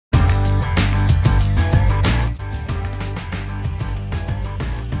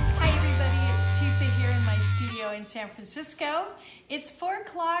San Francisco. It's 4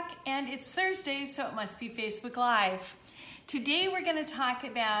 o'clock and it's Thursday, so it must be Facebook Live. Today we're going to talk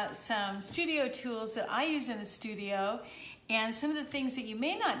about some studio tools that I use in the studio and some of the things that you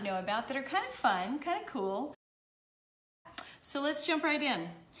may not know about that are kind of fun, kind of cool. So let's jump right in.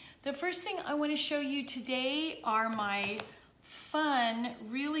 The first thing I want to show you today are my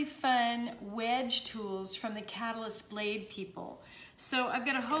really fun wedge tools from the Catalyst Blade people. So I've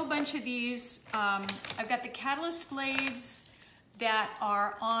got a whole bunch of these. I've got the Catalyst blades that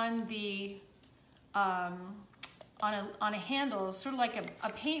are on the on a handle, sort of like a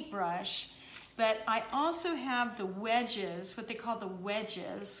paintbrush. But I also have the wedges, what they call the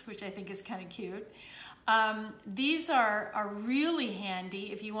wedges, which I think is kind of cute. These are really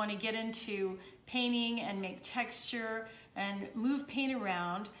handy if you want to get into painting and make texture and move paint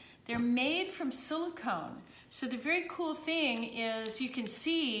around. They're made from silicone. So the very cool thing is you can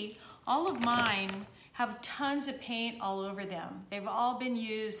see all of mine have tons of paint all over them. They've all been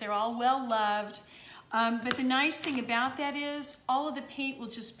used, they're all well loved. But the nice thing about that is all of the paint will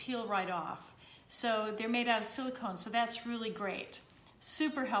just peel right off. So they're made out of silicone, so that's really great.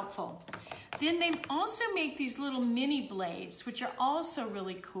 Super helpful. Then they also make these little mini blades, which are also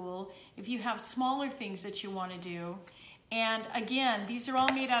really cool if you have smaller things that you want to do. And again, these are all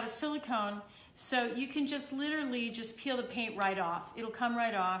made out of silicone, so you can just literally just peel the paint right off. It'll come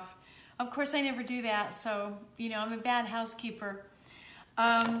right off. Of course, I never do that, so you know, I'm a bad housekeeper.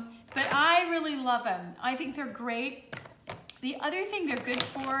 But I really love them. I think they're great. The other thing they're good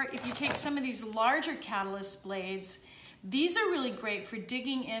for, if you take some of these larger Catalyst blades, these are really great for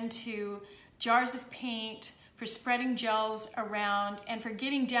digging into jars of paint, for spreading gels around, and for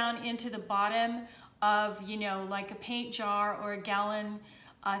getting down into the bottom of, you know, like a paint jar or a gallon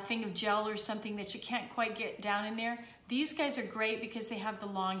thing of gel or something that you can't quite get down in there. These guys are great because they have the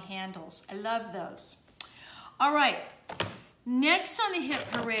long handles. I love those. All right, next on the hit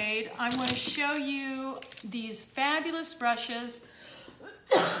parade, I want to show you these fabulous brushes.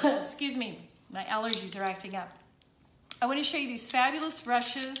 Excuse me, my allergies are acting up. I want to show you these fabulous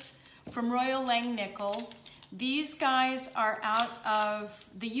brushes from Royal Langnickel. These guys are out of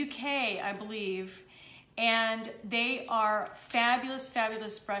the UK, I believe, and they are fabulous,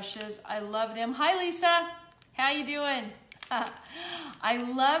 fabulous brushes. I love them. Hi, Lisa. How you doing? I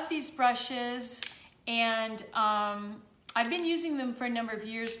love these brushes, and I've been using them for a number of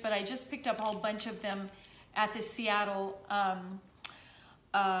years, but I just picked up a whole bunch of them at the Seattle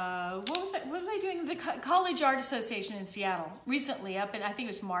what was I doing? The College Art Association in Seattle recently, up in, I think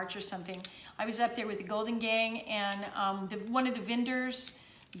it was March or something. I was up there with the Golden Gang, and one of the vendors,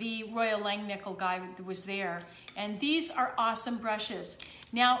 the Royal Langnickel guy, was there. And these are awesome brushes.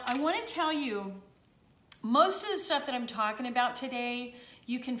 Now, I want to tell you, most of the stuff that I'm talking about today,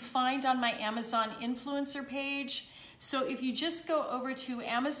 you can find on my Amazon influencer page. So if you just go over to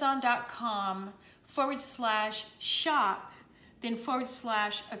amazon.com/shop, then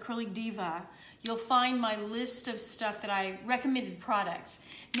 /Acrylic Diva, you'll find my list of stuff that I recommended products.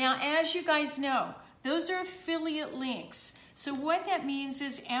 Now, as you guys know, those are affiliate links. So what that means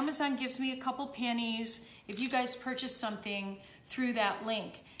is Amazon gives me a couple pennies if you guys purchase something through that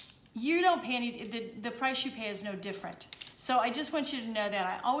link. You don't pay any, the price you pay is no different. So I just want you to know that.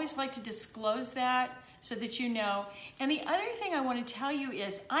 I always like to disclose that so that you know. And the other thing I want to tell you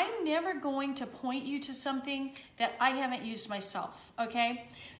is I'm never going to point you to something that I haven't used myself, okay?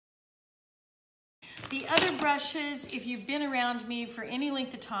 The other brushes, if you've been around me for any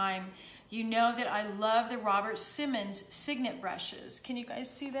length of time, you know that I love the Robert Simmons Signet brushes. Can you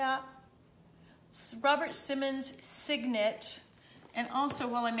guys see that? Robert Simmons Signet. And also,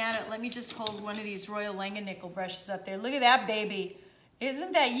 while I'm at it, let me just hold one of these Royal Langnickel brushes up there. Look at that baby.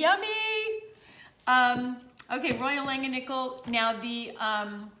 Isn't that yummy? Okay, Royal Langnickel. Now the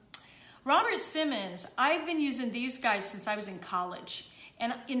Robert Simmons, I've been using these guys since I was in college.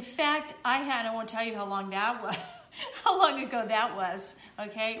 And in fact, I won't tell you how long that was, how long ago that was,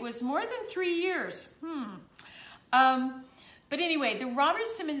 okay? It was more than 3 years. But anyway, the Robert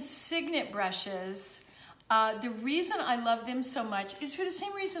Simmons Signet brushes, the reason I love them so much is for the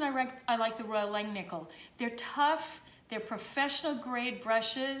same reason I like the Royal Langnickel. They're tough, they're professional grade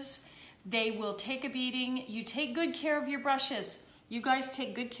brushes. They will take a beating. You take good care of your brushes. You guys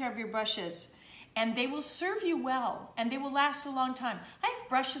take good care of your brushes. And they will serve you well. And they will last a long time. I have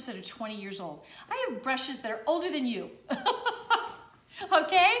brushes that are 20 years old. I have brushes that are older than you.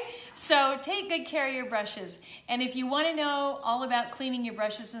 Okay? So take good care of your brushes. And if you want to know all about cleaning your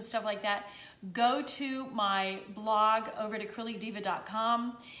brushes and stuff like that, go to my blog over at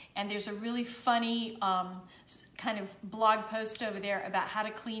acrylicdiva.com. And there's a really funny kind of blog post over there about how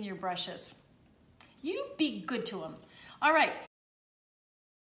to clean your brushes. You be good to them. All right.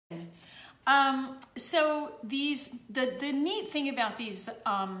 So the neat thing about these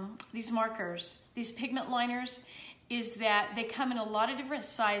markers, these pigment liners, is that they come in a lot of different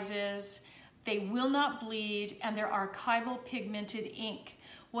sizes. They will not bleed, and they're archival pigmented ink.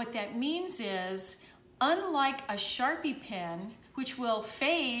 What that means is, unlike a Sharpie pen, which will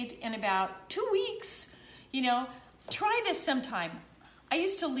fade in about 2 weeks, you know, try this sometime. I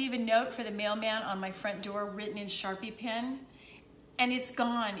used to leave a note for the mailman on my front door written in Sharpie pen, and it's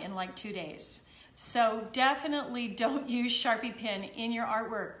gone in like 2 days. So definitely don't use Sharpie pen in your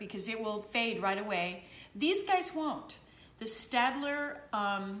artwork because it will fade right away. These guys won't. The Staedtler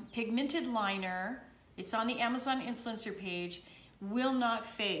pigmented liner, it's on the Amazon influencer page, will not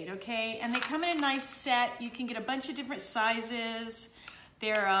fade, okay? And they come in a nice set. You can get a bunch of different sizes.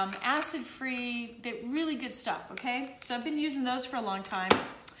 They're acid-free. They're really good stuff, okay? So I've been using those for a long time.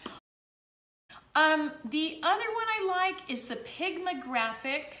 The other one I like is the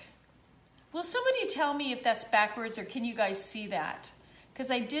Pigmographic. Will somebody tell me if that's backwards, or can you guys see that?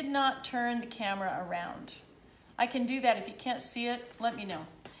 Because I did not turn the camera around. I can do that. If you can't see it, let me know.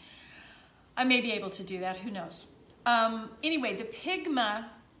 I may be able to do that, who knows? Anyway, the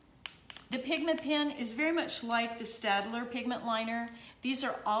Pigma pen is very much like the Staedtler pigment liner. These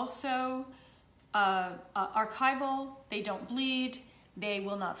are also archival. They don't bleed. They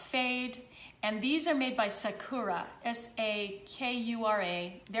will not fade. And these are made by Sakura,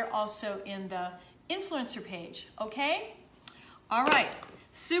 S-A-K-U-R-A. They're also in the influencer page, okay? All right,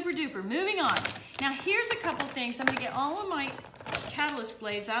 super duper, moving on. Now here's a couple things. I'm gonna get all of my catalyst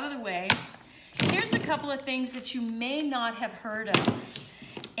blades out of the way. Here's a couple of things that you may not have heard of.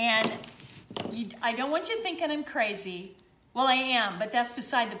 And I don't want you thinking I'm crazy. Well, I am, but that's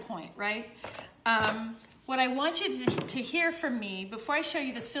beside the point, right? What I want you to hear from me, before I show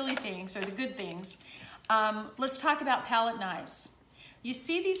you the silly things or the good things, let's talk about palette knives. You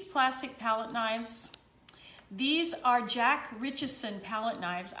see these plastic palette knives? These are Jack Richardson palette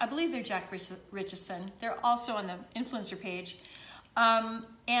knives. I believe they're Jack Richardson. They're also on the influencer page.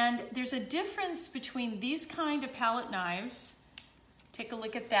 And there's a difference between these kind of palette knives. Take a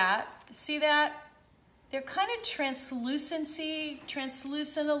look at that. See that? They're kind of translucent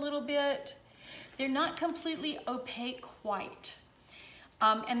a little bit. They're not completely opaque white.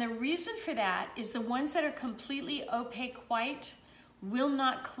 And the reason for that is the ones that are completely opaque white will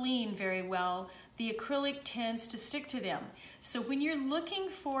not clean very well. The acrylic tends to stick to them. So when you're looking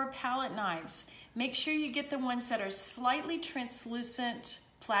for palette knives, make sure you get the ones that are slightly translucent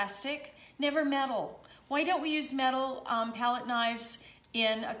plastic, never metal. Why don't we use metal palette knives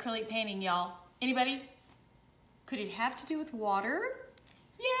in acrylic painting, y'all? Anybody? Could it have to do with water?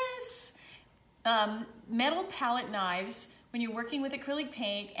 Yes. Metal palette knives, when you're working with acrylic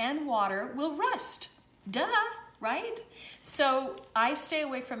paint and water, will rust. Duh, right? So I stay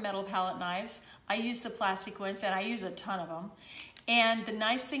away from metal palette knives. I use the plastic ones, and I use a ton of them. And the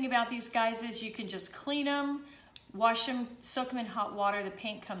nice thing about these guys is you can just clean them, wash them, soak them in hot water, the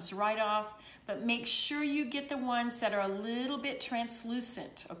paint comes right off. But make sure you get the ones that are a little bit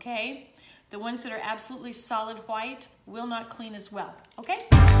translucent, okay? The ones that are absolutely solid white will not clean as well, okay?